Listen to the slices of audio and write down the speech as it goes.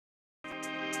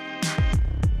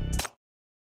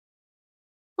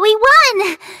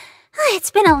It's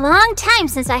been a long time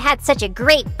since I had such a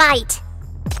great fight.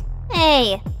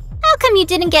 Hey, how come you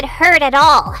didn't get hurt at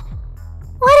all?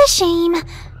 What a shame.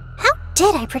 How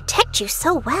did I protect you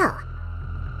so well?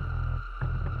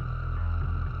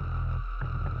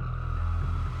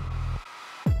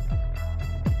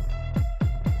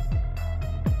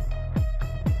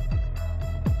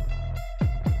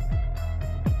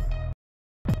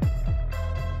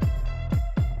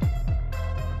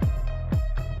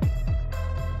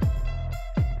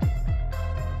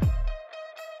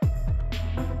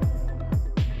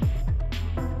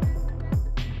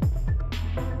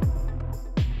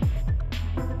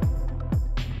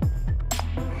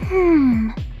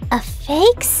 A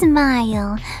fake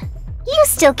smile. You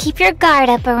still keep your guard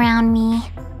up around me.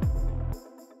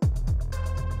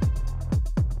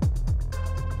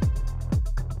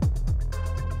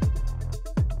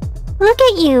 Look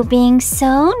at you being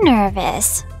so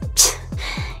nervous.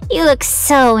 You look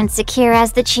so insecure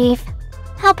as the chief.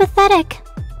 How pathetic.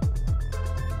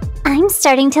 I'm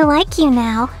starting to like you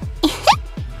now.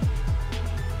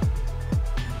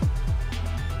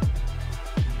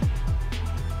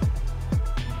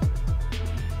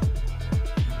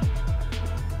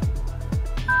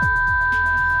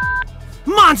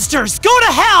 Monsters, go to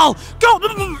hell! Go!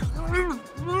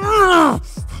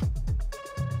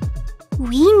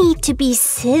 We need to be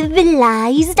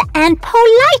civilized and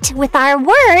polite with our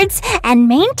words and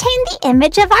maintain the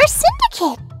image of our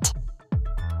syndicate.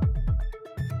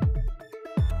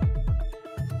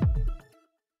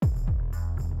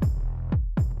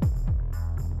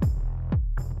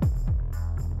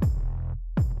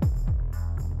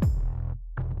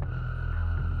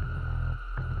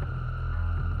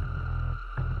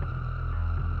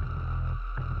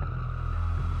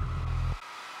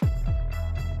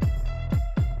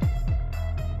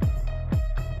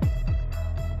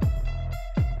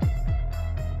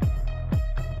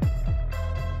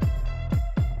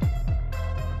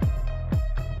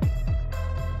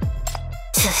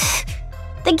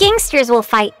 The gangsters will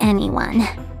fight anyone.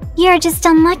 You're just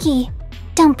unlucky.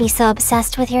 Don't be so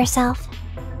obsessed with yourself.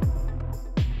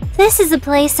 This is a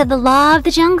place of the law of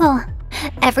the jungle.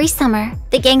 Every summer,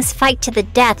 the gangs fight to the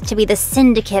death to be the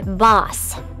syndicate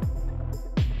boss.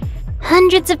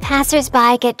 Hundreds of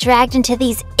passers-by get dragged into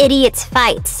these idiots'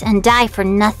 fights and die for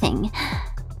nothing.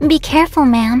 Be careful,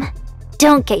 ma'am.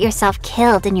 Don't get yourself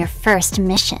killed in your first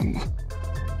mission.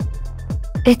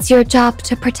 It's your job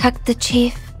to protect the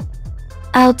chief.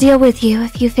 I'll deal with you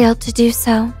if you fail to do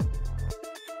so.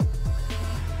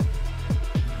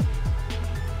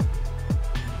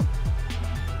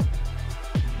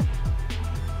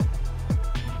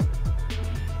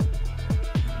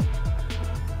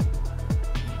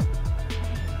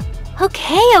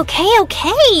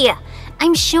 Okay.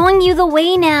 I'm showing you the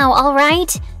way now,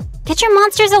 alright? Get your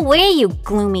monsters away, you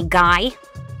gloomy guy.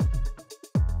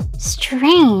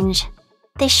 Strange.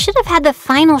 They should have had the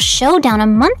final showdown a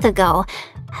month ago.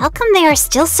 How come they are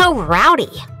still so rowdy?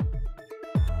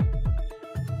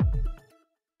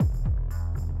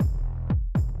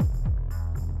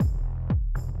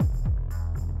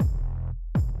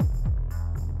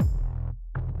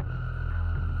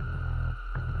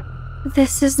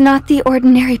 This is not the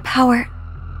ordinary power.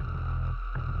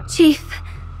 Chief,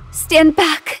 stand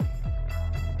back.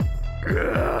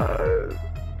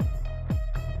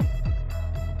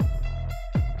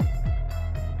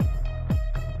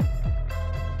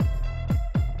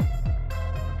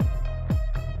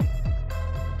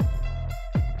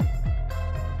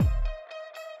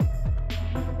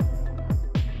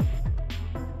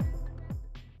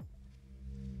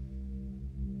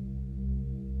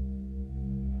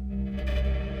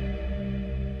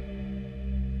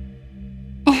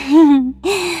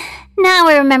 Now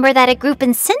I remember that a group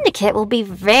in Syndicate will be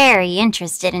very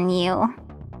interested in you.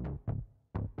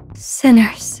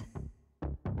 Sinners.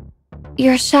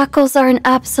 Your shackles are an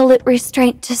absolute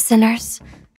restraint to sinners,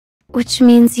 which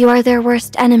means you are their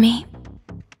worst enemy.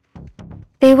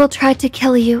 They will try to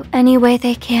kill you any way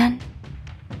they can.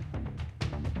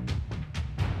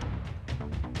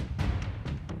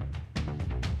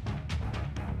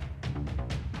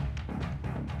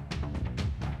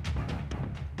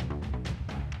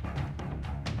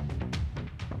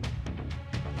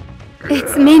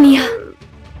 It's mania.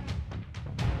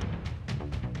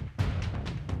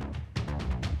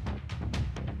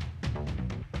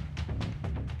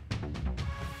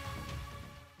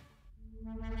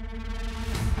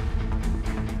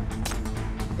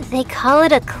 They call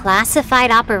it a classified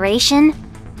operation?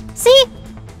 See?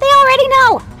 They already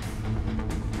know!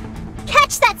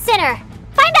 Catch that sinner!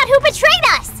 Find out who betrayed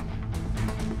us!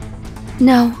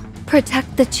 No,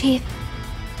 protect the chief.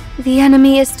 the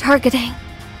enemy is targeting.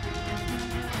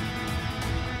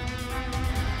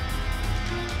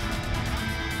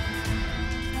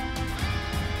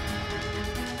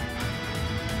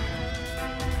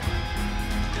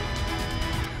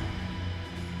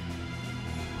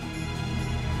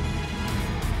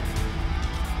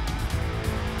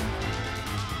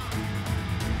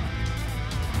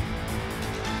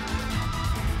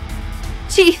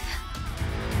 Chief!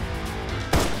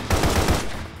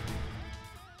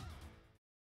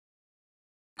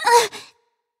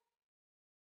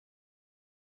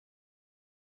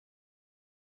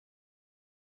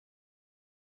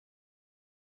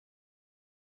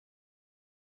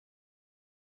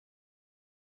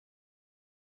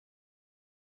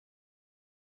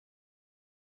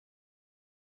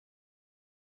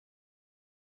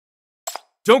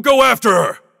 Don't go after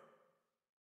her!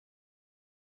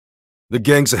 The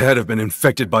gangs ahead have been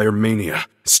infected by her mania.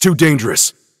 It's too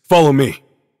dangerous. Follow me.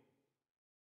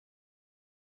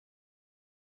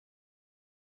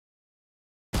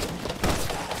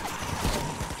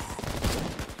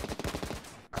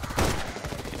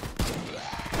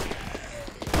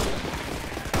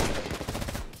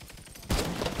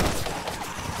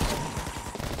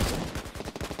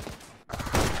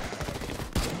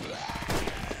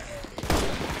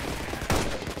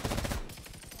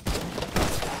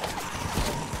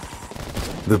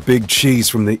 The big cheese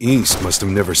from the east must have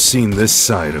never seen this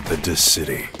side of the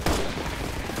city.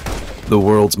 The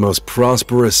world's most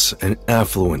prosperous and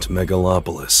affluent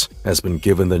megalopolis has been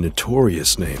given the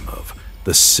notorious name of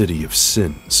the City of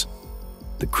Sins.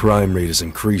 The crime rate is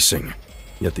increasing,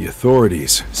 yet the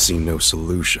authorities see no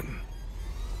solution.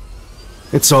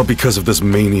 It's all because of this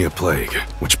mania plague,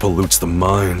 which pollutes the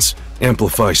minds,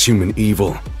 amplifies human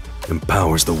evil,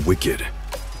 empowers the wicked,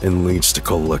 and leads to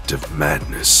collective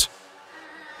madness.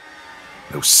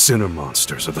 Those sinner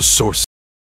monsters are the source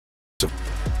of...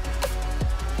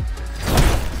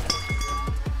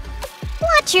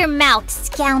 Watch your mouth,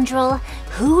 scoundrel!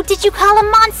 Who did you call a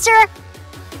monster?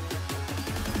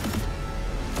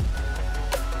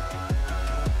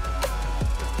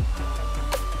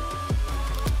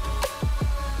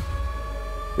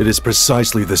 It is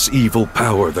precisely this evil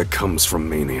power that comes from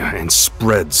mania and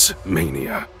spreads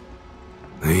mania.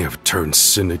 They have turned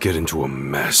Syndicate into a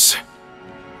mess.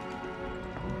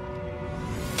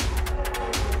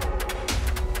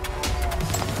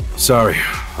 Sorry,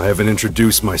 I haven't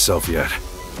introduced myself yet.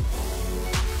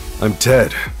 I'm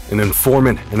Ted, an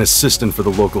informant and assistant for the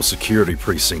local security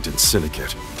precinct in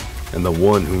Syndicate, and the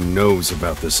one who knows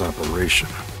about this operation.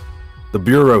 The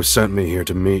Bureau sent me here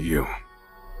to meet you.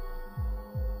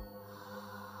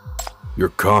 You're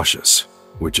cautious,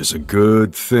 which is a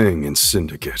good thing in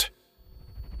Syndicate.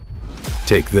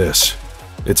 Take this.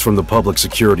 It's from the Public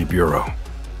Security Bureau.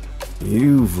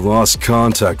 You've lost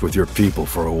contact with your people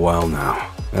for a while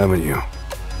now, haven't you?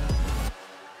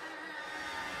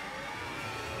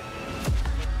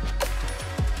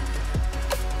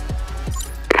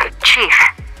 Chief,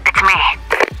 it's me.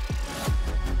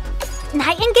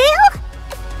 Nightingale?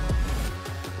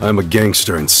 I'm a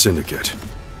gangster in Syndicate,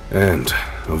 and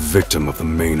a victim of the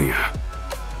mania.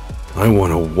 I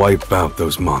want to wipe out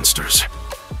those monsters,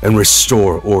 and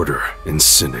restore order in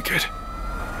Syndicate.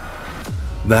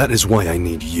 That is why I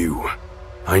need you.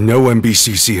 I know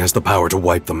MBCC has the power to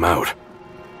wipe them out,